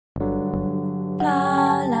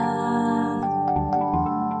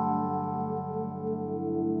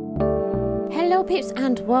Hello peeps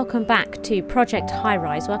and welcome back to Project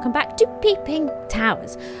Highrise. Welcome back to Peeping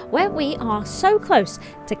Towers, where we are so close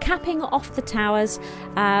to capping off the towers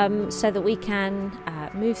so that we can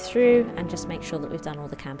move through and just make sure that we've done all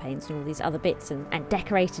the campaigns and all these other bits and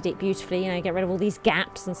decorated it beautifully, you know, get rid of all these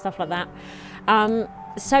gaps and stuff like that.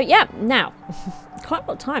 So yeah, now quite a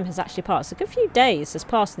lot of time has actually passed. A good few days has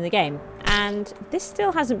passed in the game and this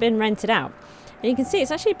still hasn't been rented out. And you can see it's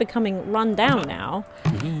actually becoming run down now.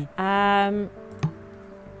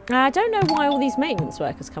 I don't know why all these maintenance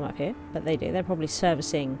workers come up here, but they do. They're probably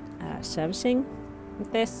servicing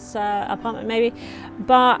this apartment maybe.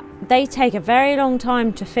 But they take a very long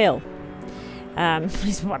time to fill,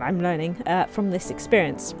 is what I'm learning from this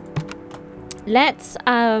experience. Let's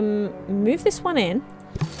move this one in.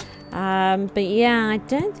 But yeah, I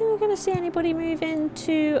don't think we're going to see anybody move in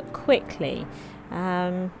too quickly.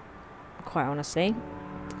 Quite honestly.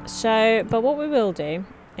 So, but what we will do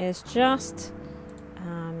is just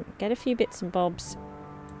get a few bits and bobs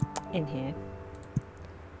in here,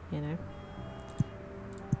 you know,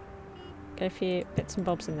 get a few bits and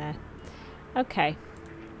bobs in there. Okay,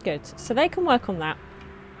 good. So they can work on that.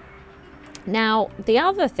 Now the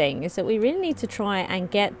other thing is that we really need to try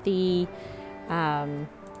and get the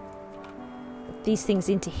these things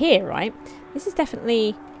into here, right? This is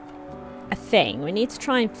definitely a thing. We need to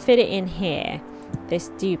try and fit it in here. This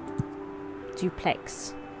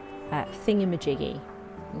duplex thingamajiggy.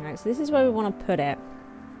 Right, so this is where we want to put it.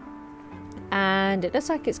 And it looks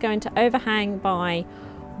like it's going to overhang by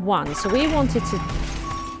 1. So we wanted to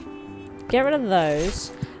get rid of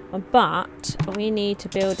those, but we need to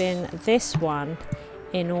build in this one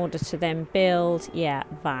in order to then build, yeah,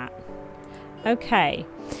 that. Okay,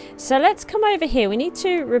 so let's come over here. We need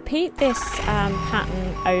to repeat this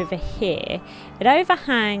pattern over here. It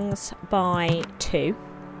overhangs by 2.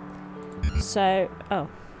 So,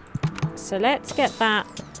 so let's get that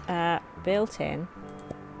built in.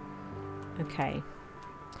 Okay.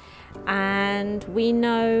 And we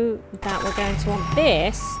know that we're going to want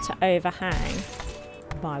this to overhang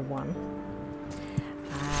by 1.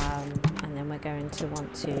 And then we're going to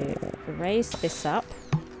want to raise this up.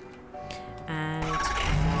 And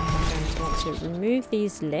we're going to want to remove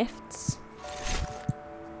these lifts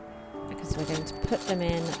because we're going to put them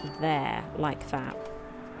in there like that,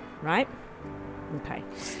 right? Okay.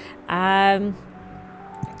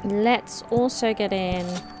 Let's also get in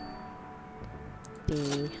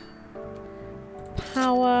the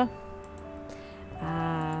power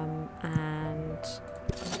and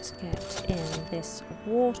let's get in this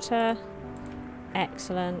water.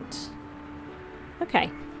 Excellent. Okay.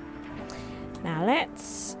 Now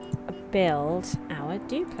let's build our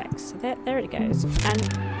duplex. So there it goes. And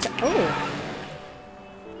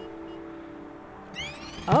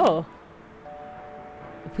oh,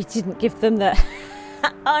 we didn't give them the.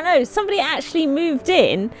 Oh no! Somebody actually moved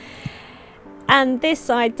in, and this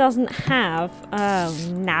side doesn't have. Oh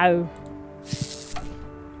no!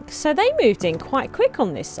 So they moved in quite quick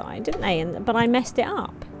on this side, didn't they? But I messed it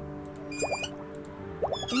up.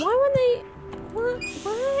 Why weren't they? What?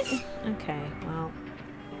 Okay, well,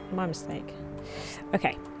 my mistake.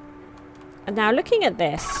 Okay. And now looking at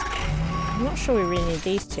this, I'm not sure we really need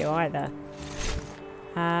these two either.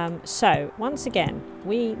 So once again,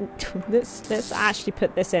 let's actually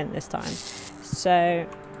put this in this time. So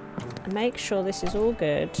make sure this is all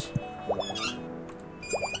good.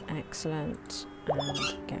 Excellent.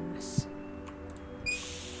 And gas.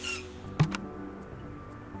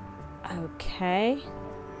 Okay.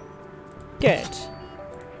 Good.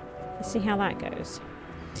 Let's see how that goes.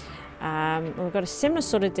 We've got a similar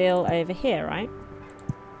sort of deal over here, right?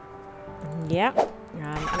 Yep.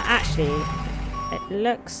 And actually, it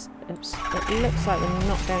looks like we're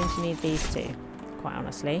not going to need these two, quite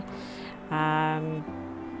honestly.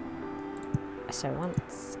 So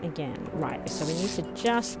once again, right. So we need to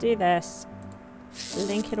just do this,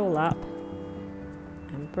 link it all up,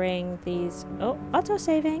 and bring these. Oh, auto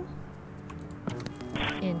saving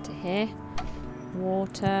into here.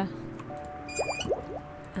 Water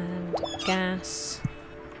and gas.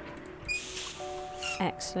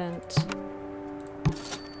 Excellent.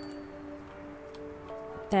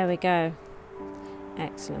 There we go.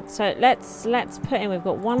 Excellent. So let's put in. We've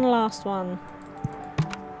got one last one.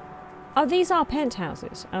 Oh, these are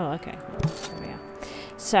penthouses. Oh, okay. There we are.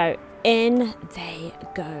 So in they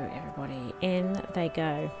go, everybody. In they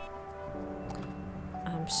go.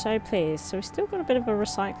 I'm so pleased. So we've still got a bit of a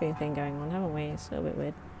recycling thing going on, haven't we? It's a little bit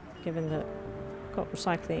weird, given that we've got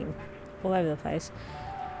recycling all over the place.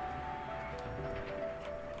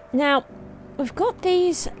 Now, we've got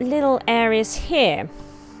these little areas here,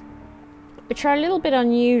 which are a little bit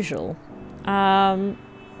unusual. And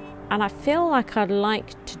I feel like I'd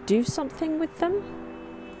like to do something with them.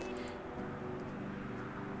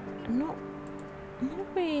 Not... What are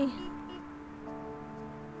we...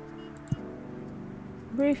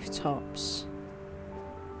 Rooftops.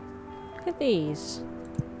 Look at these.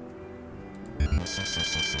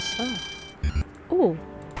 Oh. Ooh.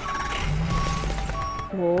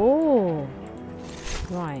 Oh.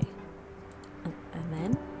 Right. And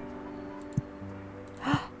then?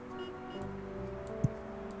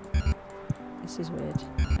 This is weird.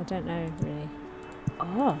 I don't know really.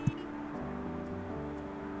 Oh.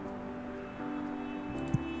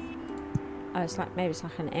 Oh, it's like, maybe it's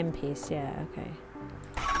like an end piece. Yeah, okay.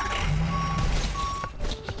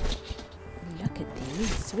 Look at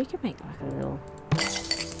these. So we could make like a little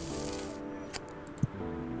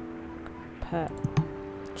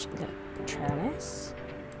trellis.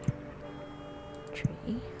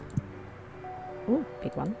 Tree. Ooh,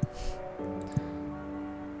 big one.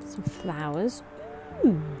 Some flowers.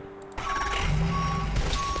 Ooh.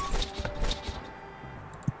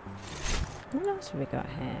 What else have we got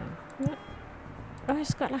here? Oh,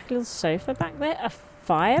 it's got like a little sofa back there. A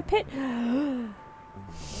fire pit.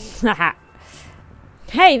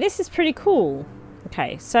 Hey, this is pretty cool.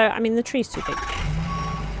 Okay, so I mean the tree's too big.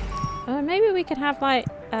 Maybe we could have like.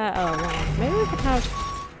 Oh, well, maybe we could have.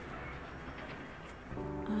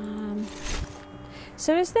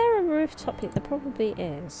 So is there a rooftop here? There probably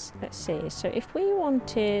is. Let's see. So if we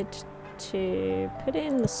wanted to put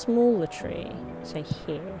in the smaller tree, say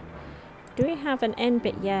here, do we have an end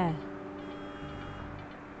bit? Yeah.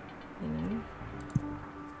 You know.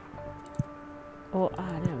 Or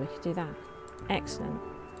no, we could do that. Excellent.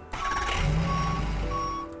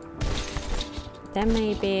 Then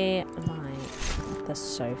maybe like the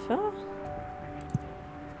sofa,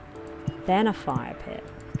 then a fire pit,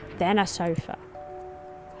 then a sofa,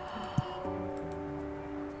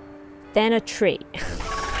 then a tree.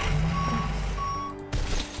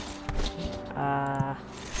 A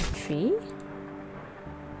tree?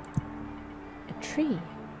 A tree.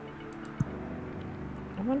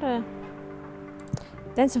 I wonder.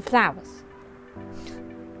 Then some flowers.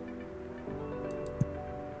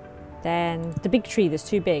 Then the big tree that's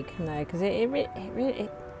too big. No, because it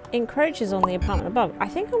encroaches on the apartment above. I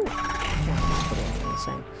think I'm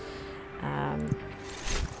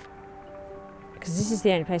because this is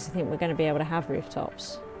the only place I think we're going to be able to have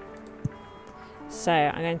rooftops. So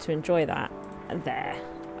I'm going to enjoy that there.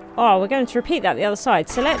 Oh, we're going to repeat that the other side.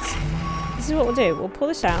 So let's. This is what we'll do. We'll pull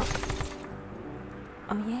this out.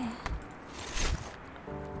 Oh yeah.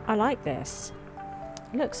 I like this.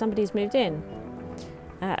 Look, somebody's moved in.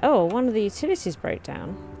 Oh, one of the utilities broke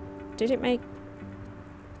down. Did it make...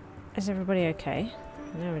 Is everybody okay?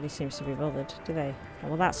 Nobody seems to be bothered, do they? Oh,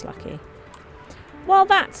 well, that's lucky. Well,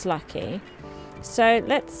 that's lucky. So,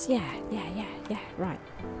 let's... Yeah, right.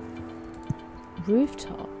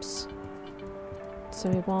 Rooftops. So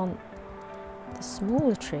we want the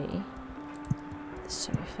smaller tree, the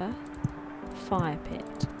sofa, fire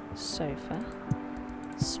pit, sofa,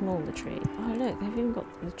 smaller tree. Oh, look, they've even got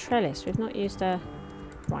the trellis. We've not used a...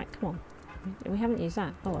 Right, come on. We haven't used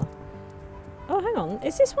that. Oh well. Oh, hang on.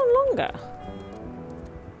 Is this one longer?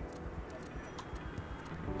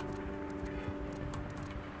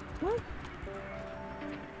 What?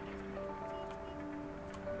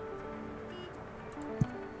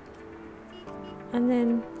 And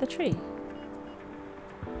then the tree.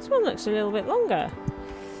 This one looks a little bit longer.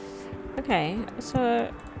 Okay, so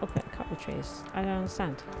I'll put a couple of trees. I don't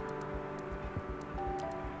understand.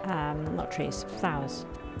 Not trees, flowers.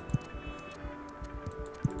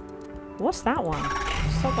 What's that one?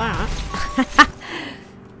 Stop that.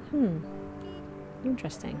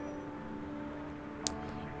 Interesting.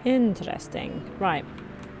 Interesting. Right.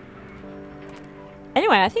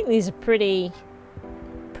 Anyway, I think these are pretty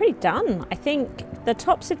done. I think the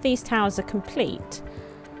tops of these towers are complete.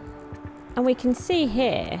 And we can see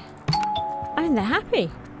here, I mean, they're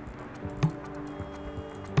happy.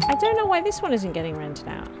 I don't know why this one isn't getting rented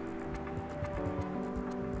out.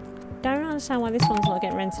 Don't understand why this one's not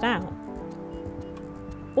getting rented out.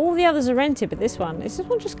 All the others are rented, but this one, is this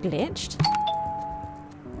one just glitched?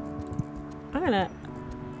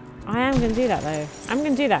 I am gonna do that though. I'm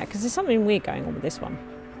gonna do that because there's something weird going on with this one.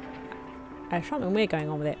 There's something weird going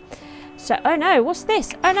on with it. So, oh no, what's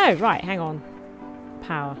this? Oh no, right, hang on.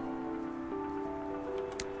 Power.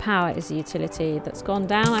 Power is a utility that's gone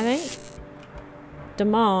down, I think.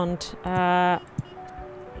 Demand.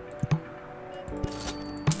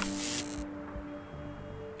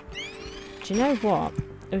 Do you know what?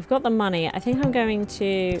 We've got the money. I think I'm going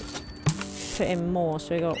to put in more,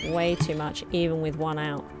 so we got way too much, even with one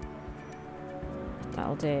out.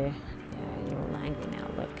 that'll do. Yeah, you're all angry now.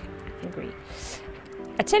 Look, angry.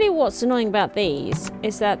 I tell you what's annoying about these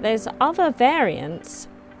is that there's other variants,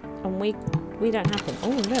 and we don't have them. Oh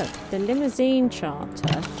look, the limousine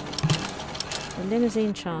charter. The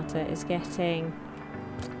limousine charter is getting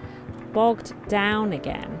bogged down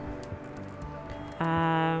again.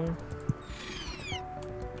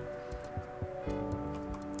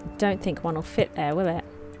 Don't think one will fit there, will it?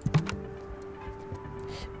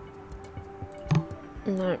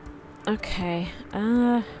 No. Okay.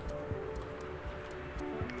 I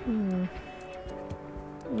kind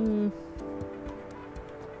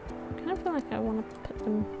of feel like I want to put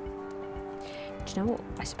them... Do you know what?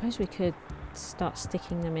 I suppose we could start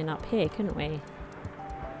sticking them in up here, couldn't we?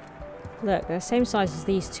 Look, they're the same size as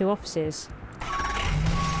these two offices.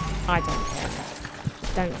 I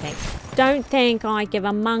don't care. Don't think I give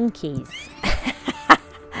a monkeys.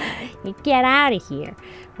 You get out of here.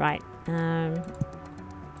 Right. I'm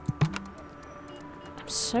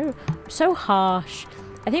so harsh.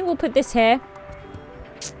 I think we'll put this here.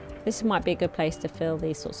 This might be a good place to fill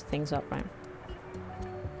these sorts of things up, right?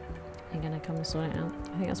 I'm gonna come and sort it out.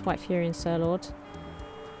 I think that's White Fury and Sir Lord.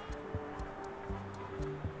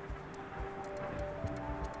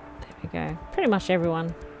 There we go. Pretty much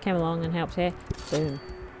everyone came along and helped here. Boom.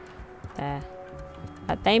 There.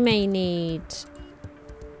 They may need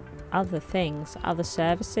other things, other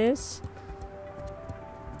services.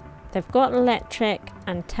 They've got electric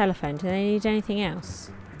and telephone. Do they need anything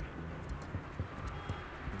else?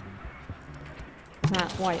 Is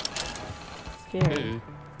that White Fury?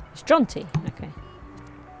 It's jaunty. Okay.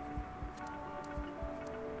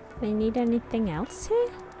 They need anything else here?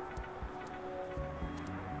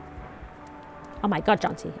 Oh my god,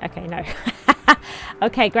 jaunty. Okay, no.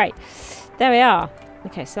 Okay, great. There we are.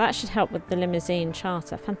 Okay, so that should help with the limousine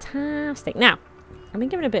charter. Fantastic. Now, I've been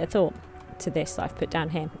giving a bit of thought to this that I've put down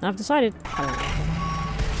here. I've decided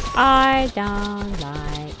I don't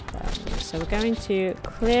like them. So we're going to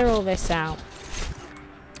clear all this out.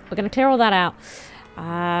 We're going to clear all that out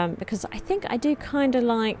because I think I do kind of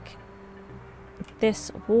like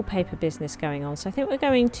this wallpaper business going on. So I think we're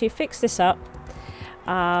going to fix this up.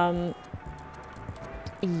 Yeah.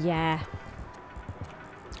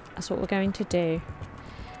 That's what we're going to do.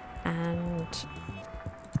 And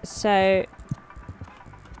so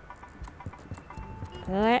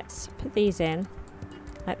let's put these in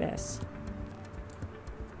like this.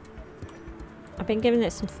 I've been giving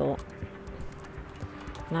it some thought,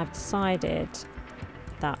 and I've decided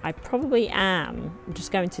that I probably am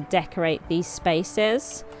just going to decorate these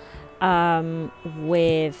spaces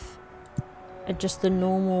with just the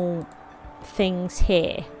normal things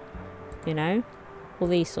here, you know, all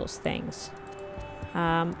these sorts of things.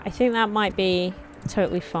 I think that might be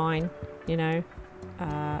totally fine, you know.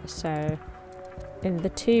 So in the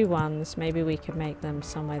two ones, maybe we could make them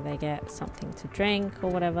somewhere they get something to drink or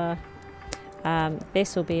whatever.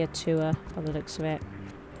 This will be a tour by the looks of it.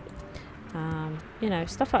 You know,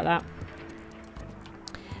 stuff like that.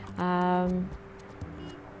 And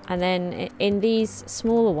then in these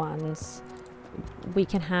smaller ones, we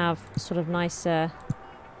can have sort of nicer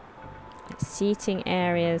like seating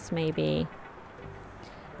areas, maybe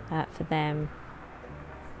for them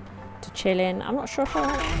to chill in. I'm not sure if I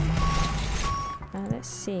like them. Let's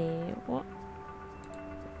see what.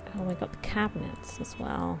 Oh, we got the cabinets as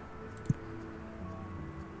well.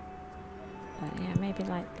 But yeah, maybe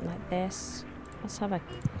like this. Let's have a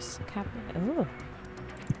cabinet. Oh,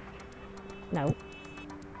 no,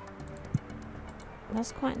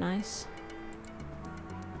 that's quite nice.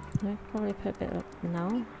 I'll probably put a bit of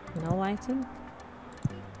no lighting.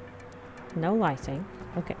 No lighting.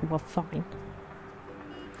 Okay, well, fine.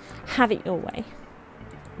 Have it your way.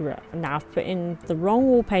 Right, now I've put in the wrong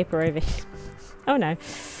wallpaper over here. Oh no.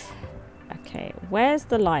 Okay, where's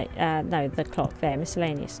the light? No, the clock there.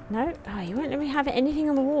 Miscellaneous. No. Oh, you won't let me have anything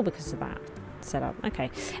on the wall because of that setup. Okay.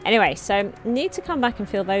 Anyway, so need to come back and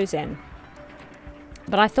fill those in.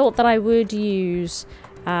 But I thought that I would use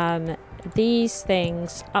these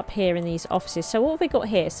things up here in these offices. So what have we got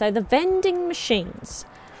here? So the vending machines.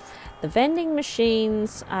 The vending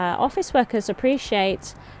machines, office workers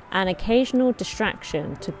appreciate an occasional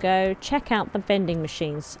distraction to go check out the vending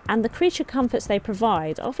machines and the creature comforts they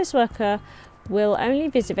provide. Office worker will only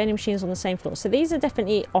visit vending machines on the same floor. So these are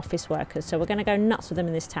definitely office workers. So we're going to go nuts with them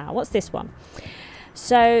in this tower. What's this one?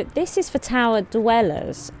 So this is for tower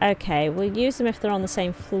dwellers. Okay, we'll use them if they're on the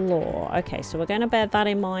same floor. Okay, so we're going to bear that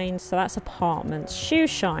in mind. So that's apartments. Shoe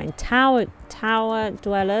shine, tower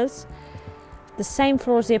dwellers. The same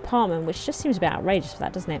floor as the apartment, which just seems a bit outrageous for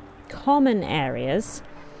that, doesn't it? Common areas.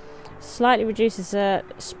 Slightly reduces the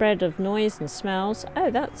spread of noise and smells. Oh,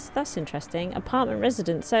 that's interesting. Apartment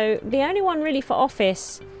residence. So the only one really for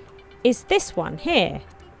office is this one here.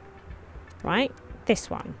 Right? This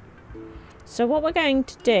one. So what we're going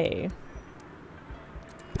to do,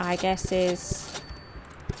 I guess, is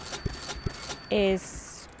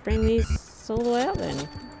bring these all the way up then.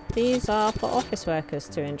 These are for office workers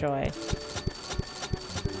to enjoy.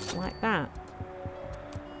 Like that.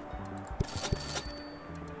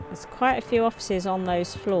 There's quite a few offices on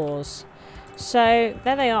those floors. So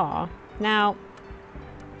there they are. Now,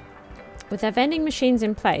 with their vending machines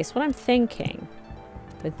in place, what I'm thinking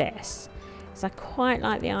with this is I quite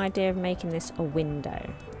like the idea of making this a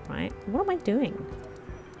window, right? What am I doing?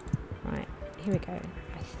 Right, here we go.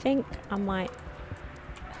 I think I might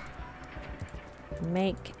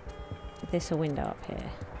make this a window up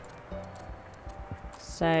here.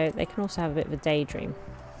 So they can also have a bit of a daydream.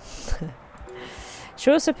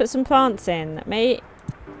 Should also put some plants in.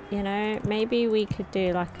 You know, maybe we could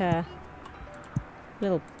do like a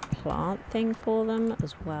little plant thing for them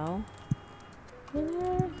as well. You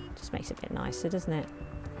know, just makes it a bit nicer, doesn't it?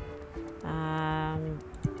 And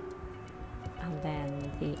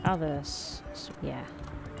then the others, yeah.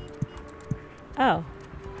 Oh,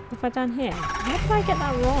 what have I done here? How did I get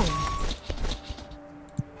that wrong?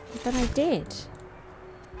 But I did.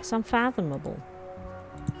 It's unfathomable.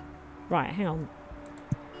 Right, hang on.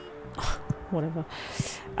 Whatever.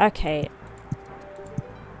 Okay.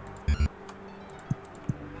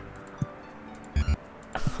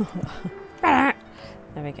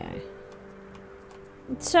 There we go.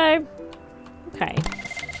 So, okay.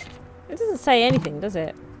 It doesn't say anything, does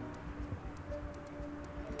it?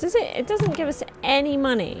 Does it? It doesn't give us any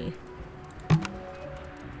money.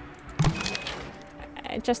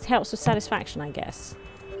 It just helps with satisfaction, I guess.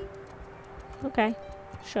 Okay,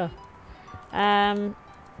 sure.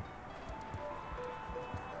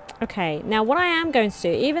 Okay, now what I am going to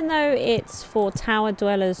do, even though it's for tower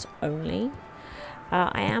dwellers only,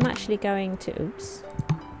 I am actually going to... Oops.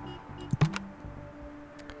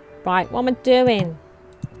 Right, what am I doing?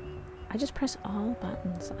 I just press all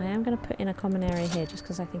buttons. I am going to put in a common area here just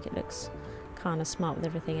because I think it looks kind of smart with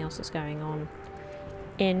everything else that's going on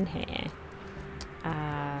in here.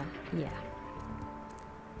 Yeah.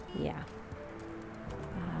 Yeah.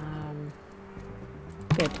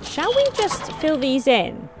 Good. Shall we just fill these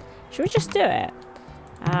in? Should we just do it?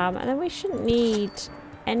 And then we shouldn't need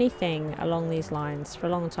anything along these lines for a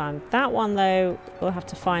long time. That one, though, we'll have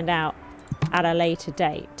to find out at a later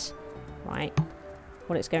date, right?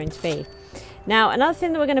 What it's going to be. Now, another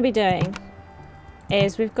thing that we're going to be doing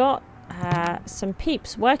is we've got some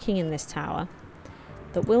peeps working in this tower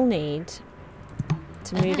that we'll need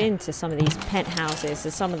to move into some of these penthouses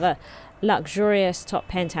and some of the luxurious top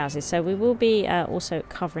penthouses. So we will be also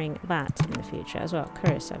covering that in the future as well.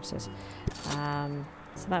 Courier services.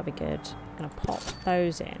 So that'll be good. I'm going to pop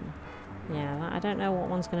those in. Yeah, I don't know what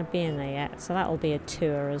one's going to be in there yet. So that will be a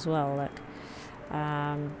tour as well. Look.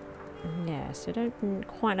 Yeah, so don't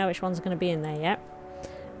quite know which one's going to be in there yet.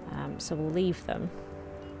 So we'll leave them.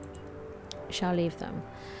 Shall leave them.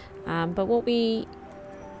 But what we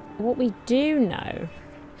do know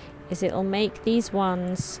is it'll make these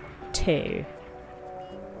ones 2.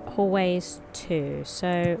 Hallways 2.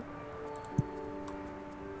 So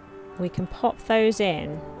we can pop those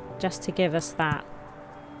in just to give us that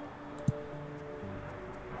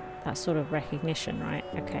sort of recognition, right?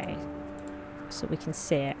 Okay. So we can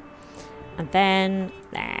see it. And then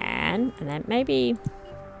maybe,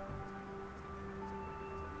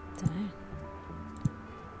 don't know.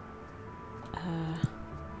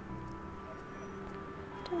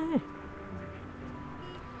 Don't know.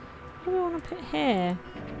 What do we want to put here?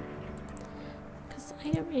 Because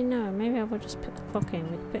I don't really know. Maybe I will just put the clock in.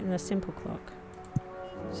 We can put in the simple clock,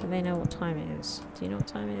 so they know what time it is. Do you know what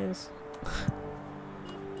time it is?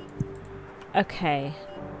 Okay,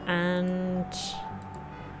 and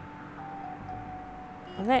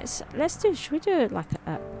let's do. Should we do like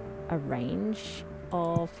a range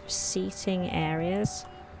of seating areas?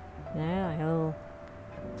 No, like a little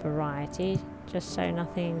variety, just so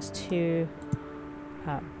nothing's too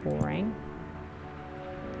boring.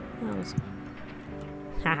 That was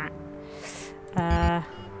haha.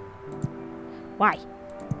 Why?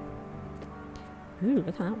 Ooh, look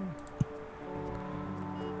at that one.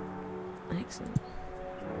 Excellent.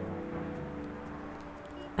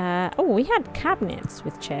 Oh, we had cabinets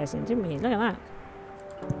with chairs in, didn't we? Look at that.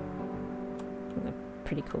 They're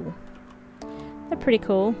pretty cool. They're pretty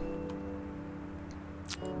cool.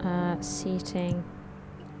 Seating.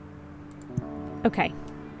 Okay.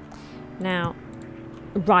 Now,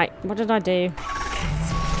 right, what did I do?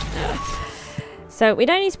 So we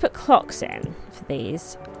don't need to put clocks in for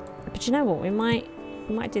these. But you know what? We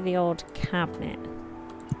might do the odd cabinet.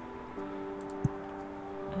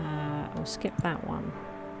 We'll skip that one.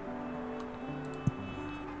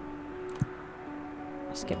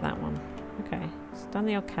 I'll skip that one. Okay, it's done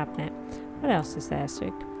the old cabinet. What else is there? So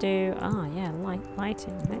we could do, yeah,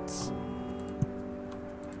 lighting. Let's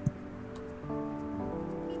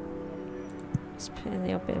put in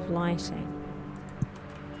the odd bit of lighting.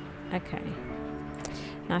 Okay.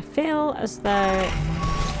 Now I feel as though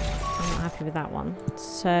I'm not happy with that one.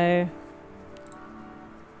 So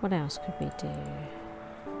what else could we do?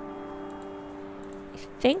 I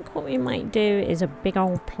think what we might do is a big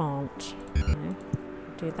old plant. You know,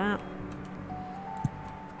 do that.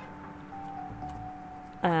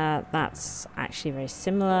 That's actually very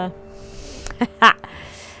similar.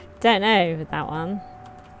 Don't know with that one.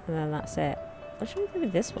 And then that's it. What should we do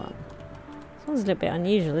with this one? This one's a little bit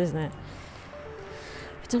unusual, isn't it?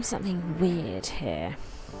 We've done something weird here.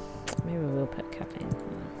 Maybe we'll put a cabinet in.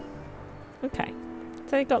 Okay.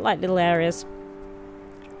 So they've got like little areas.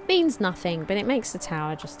 Means nothing, but it makes the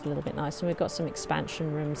tower just a little bit nicer. And we've got some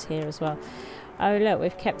expansion rooms here as well. Oh look,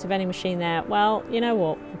 we've kept a vending machine there. Well, you know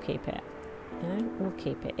what? We'll keep it. You know, we'll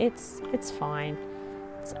keep it. It's fine.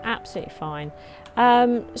 It's absolutely fine.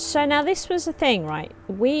 So now this was the thing, right?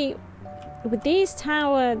 With these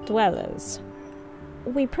tower dwellers,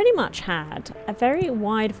 we pretty much had a very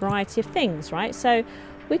wide variety of things, right? So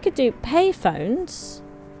we could do payphones,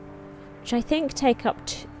 which I think take up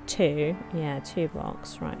two. Yeah, 2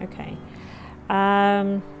 blocks. Right, okay.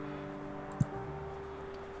 And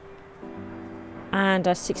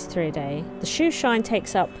a 63 a day. The shoe shine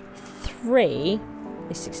takes up 3,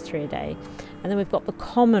 is 63 a day. And then we've got the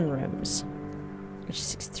common rooms, which is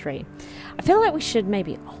 63. I feel like we should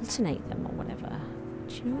maybe alternate them or whatever.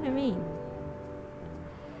 Do you know what I mean?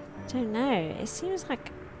 I don't know. It seems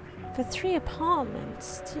like for 3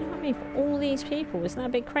 apartments, do you know what I mean? For all these people, isn't that a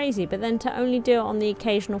bit crazy? But then to only do it on the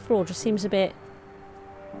occasional floor just seems a bit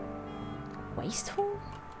wasteful.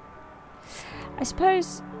 I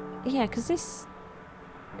suppose, yeah, because this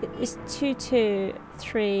is 2, 2,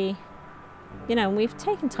 3. You know, and we've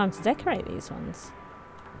taken time to decorate these ones.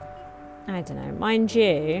 I don't know. Mind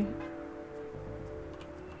you,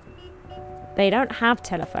 they don't have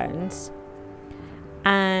telephones.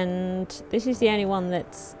 And this is the only one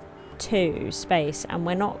that's 2 space. And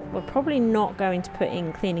we're probably not going to put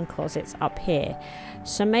in cleaning closets up here.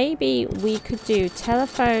 So maybe we could do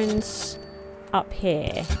telephones up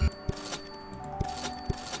here.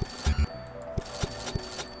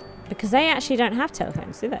 Because they actually don't have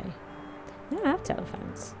telephones, do they? They don't have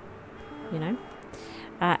telephones, you know.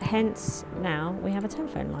 Hence, now we have a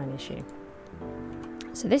telephone line issue.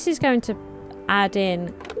 So this is going to add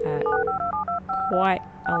in quite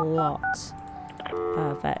a lot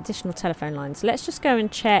of additional telephone lines. Let's just go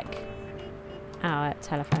and check our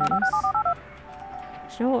telephones.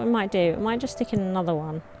 Do you know what we might do? We might just stick in another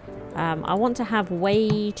one. I want to have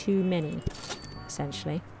way too many,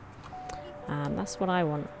 essentially. That's what I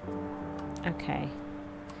want. Okay.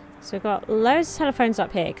 So we've got loads of telephones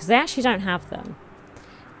up here because they actually don't have them,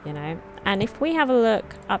 you know. And if we have a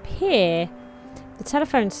look up here, the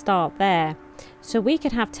telephones start there. So we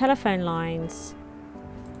could have telephone lines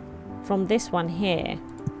from this one here.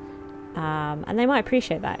 And they might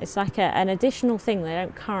appreciate that. It's like an additional thing they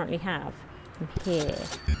don't currently have from here.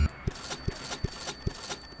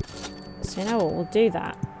 So you know what, we'll do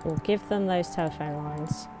that. We'll give them those telephone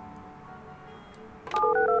lines.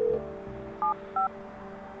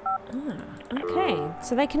 Okay,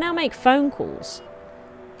 so they can now make phone calls.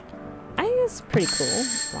 I think that's pretty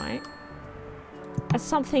cool, right? That's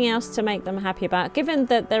something else to make them happy about, given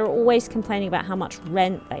that they're always complaining about how much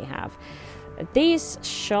rent they have. These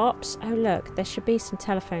shops, oh look, there should be some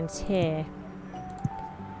telephones here.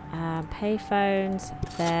 Payphones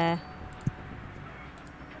there.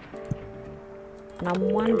 And I'm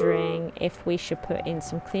wondering if we should put in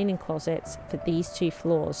some cleaning closets for these 2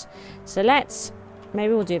 floors. So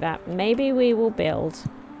maybe we'll do that. Maybe we will build.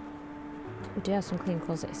 We do have some clean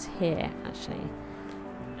closets here, actually.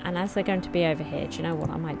 And as they're going to be over here, do you know what?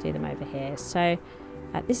 I might do them over here. So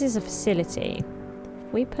this is a facility.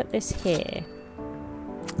 If we put this here,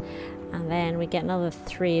 and then we get another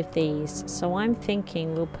 3 of these. So I'm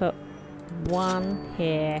thinking we'll put 1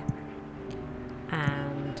 here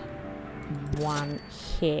and 1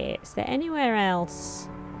 here. Is there anywhere else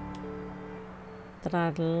that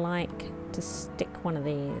I'd like to stick one of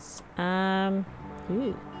these?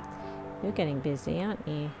 Ooh, you're getting busy, aren't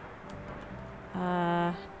you?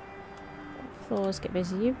 Floors get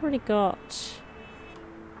busy. You've already got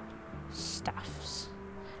stuffs.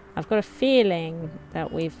 I've got a feeling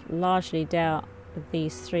that we've largely dealt with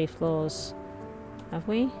these 3 floors. Have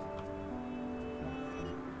we?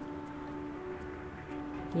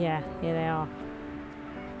 Yeah, here they are.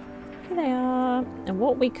 Here they are. And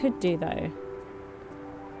what we could do though,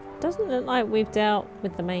 doesn't look like we've dealt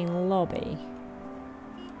with the main lobby.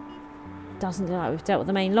 Doesn't look like we've dealt with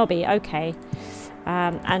the main lobby. Okay.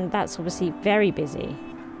 And that's obviously very busy.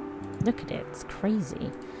 Look at it. It's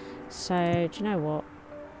crazy. So, do you know what?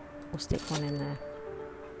 We'll stick one in there.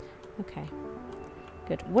 Okay.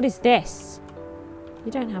 Good. What is this?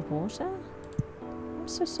 You don't have water? I'm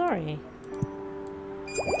so sorry.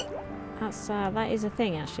 That's that is a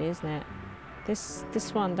thing actually, isn't it?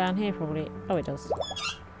 This one down here probably. Oh, it does.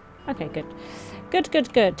 Okay, good.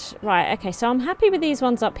 Good. Right, okay, so I'm happy with these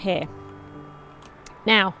ones up here.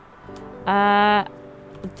 Now,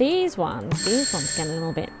 these ones get a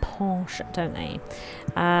little bit posh, don't they?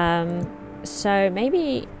 So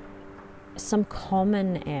maybe some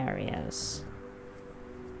common areas.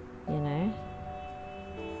 You know?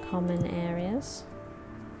 Common areas.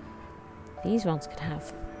 These ones could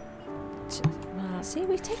have... Well, see,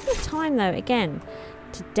 we've taken the time, though, again,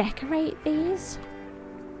 to decorate these.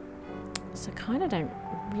 So I kind of don't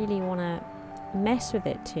really want to mess with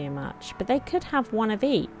it too much. But they could have one of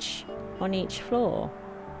each on each floor,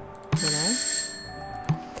 you know?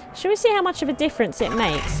 Shall we see how much of a difference it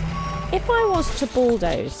makes? If I was to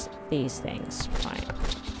bulldoze these things, right,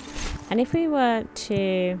 and if we were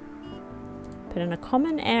to put in a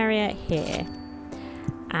common area here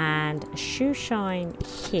and a shoe shine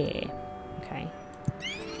here, okay,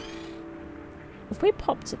 if we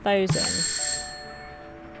popped those in,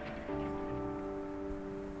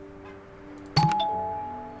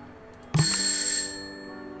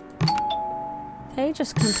 they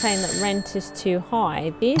just complain that rent is too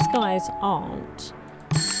high. These guys aren't.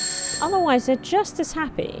 Otherwise, they're just as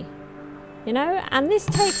happy, you know? And this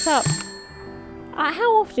takes up...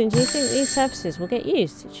 how often do you think these services will get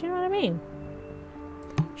used? Do you know what I mean?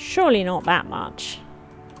 Surely not that much.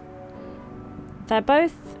 They're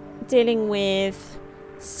both dealing with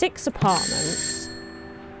 6 apartments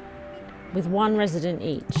with 1 resident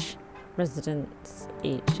each. Residents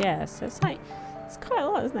each, yeah. So it's like, it's quite a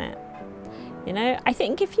lot, isn't it? You know, I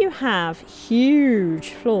think if you have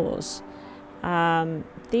huge floors,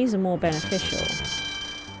 these are more beneficial.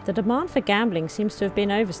 The demand for gambling seems to have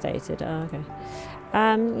been overstated. Oh, okay.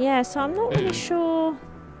 Yeah, so I'm not really sure.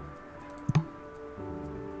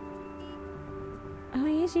 Oh,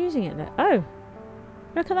 he is using it. Oh,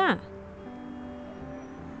 look at that.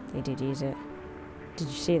 They did use it. Did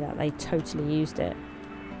you see that? They totally used it.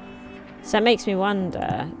 So it makes me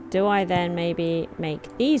wonder, do I then maybe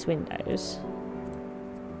make these windows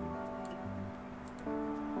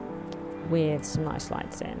with some nice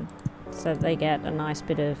lights in so that they get a nice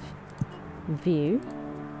bit of view?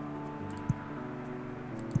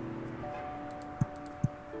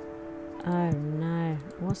 Oh no,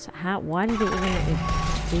 why did it even let me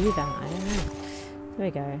do that? I don't know. There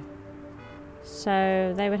we go.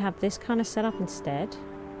 So they would have this kind of setup instead.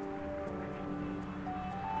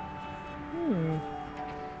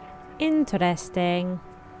 Interesting.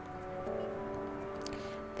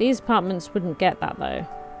 These apartments wouldn't get that though.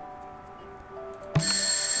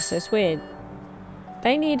 So it's weird.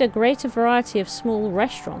 They need a greater variety of small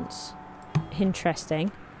restaurants.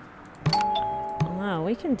 Interesting. Wow,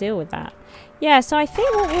 we can deal with that. Yeah, so I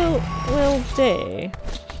think what we'll do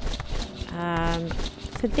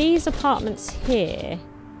for these apartments here.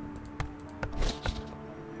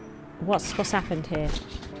 What's happened here?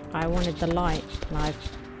 I wanted the light and I've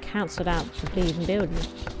cancelled out the bleeding building.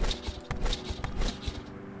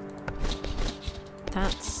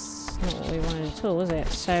 That's not what we wanted at all, was it?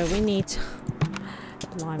 So we need to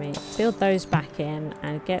blimey, build those back in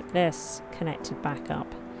and get this connected back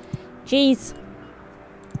up. Jeez.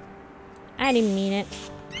 I didn't mean it.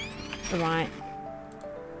 Right.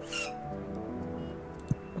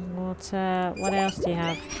 What else do you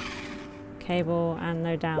have? Cable and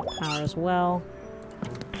no doubt power as well.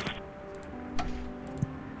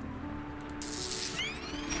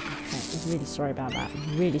 Really sorry about that.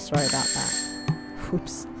 Really sorry about that.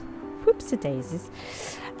 Whoops. Whoops-a-daisies.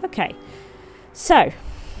 Okay. So.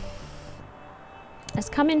 Let's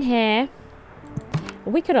come in here.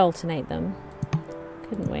 We could alternate them.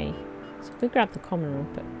 Couldn't we? So if we grab the common room,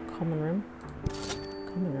 but common room.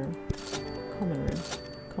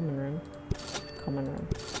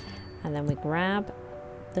 And then we grab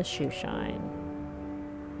the shoe shine.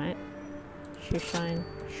 Right? Shoe shine.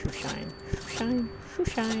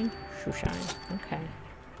 Okay.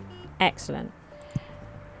 Excellent.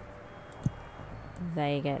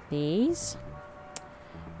 They get these.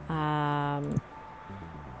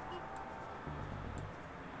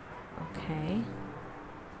 Okay.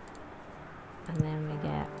 And then we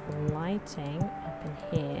get lighting up in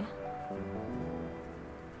here.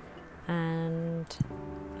 And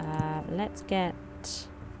let's get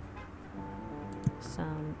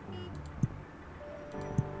some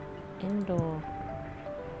indoor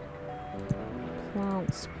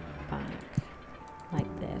plants back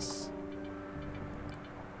like this.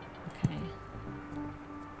 Okay.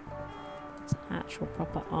 It's actual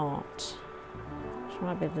proper art, which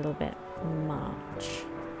might be a little bit much.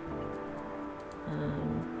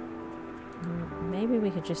 Maybe we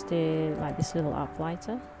could just do like this little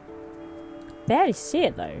uplighter. Barely see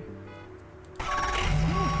it though.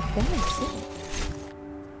 Oh, barely see it.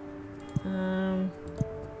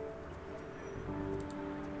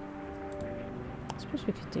 I suppose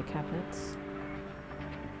we could do cabinets.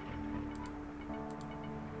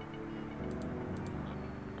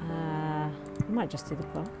 I might just do the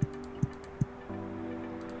clock.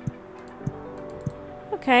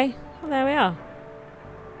 Okay, well there we are.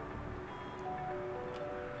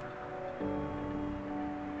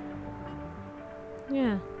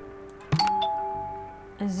 Yeah.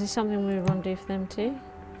 Is this something we would want to do for them too?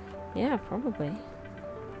 Yeah, probably.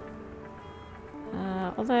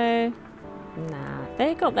 Although, nah,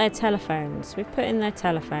 they got their telephones. We put in their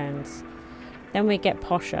telephones. Then we get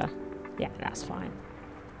posher. Yeah, that's fine.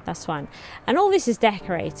 That's fine. And all this is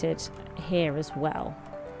decorated here as well.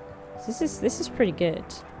 So this is pretty good.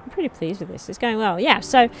 I'm pretty pleased with this. It's going well. Yeah,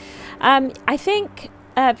 so I think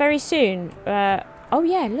very soon... oh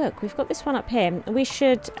yeah, look, we've got this one up here. We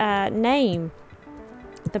should name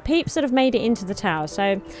the peeps that have made it into the tower.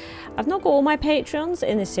 So I've not got all my Patreons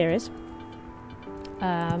in this series.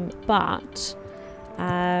 But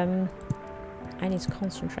I need to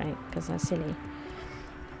concentrate because they're silly.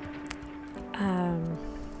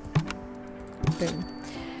 Boom.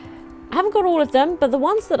 I haven't got all of them, but the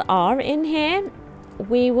ones that are in here,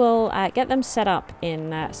 we will get them set up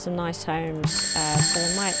in some nice homes. So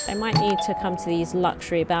they might need to come to these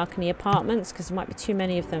luxury balcony apartments because there might be too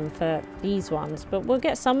many of them for these ones. But we'll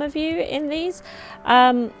get some of you in these.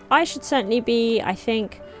 I should certainly be, I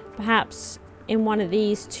think, perhaps in one of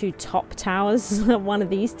these two top towers. One of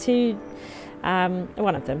these two.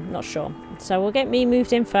 One of them, not sure. So we'll get me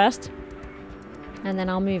moved in first. And then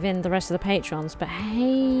I'll move in the rest of the patrons. But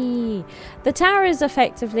hey, the tower is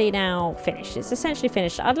effectively now finished. It's essentially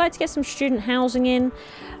finished. I'd like to get some student housing in.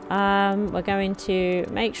 We're going to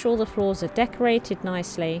make sure the floors are decorated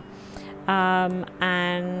nicely.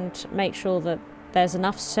 And make sure that there's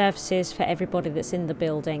enough services for everybody that's in the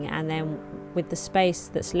building. And then with the space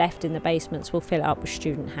that's left in the basements, we'll fill it up with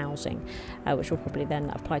student housing, which will probably then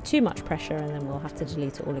apply too much pressure, and then we'll have to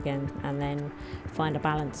delete it all again and then find a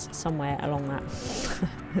balance somewhere along that.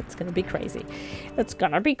 It's going to be crazy. It's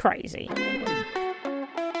going to be crazy.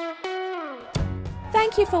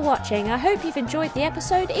 Thank you for watching. I hope you've enjoyed the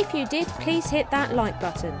episode. If you did, please hit that like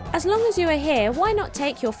button. As long as you are here, why not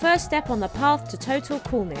take your first step on the path to total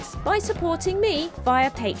coolness by supporting me via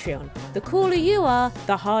Patreon. The cooler you are,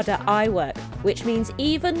 the harder I work, which means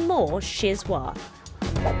even more schizwa.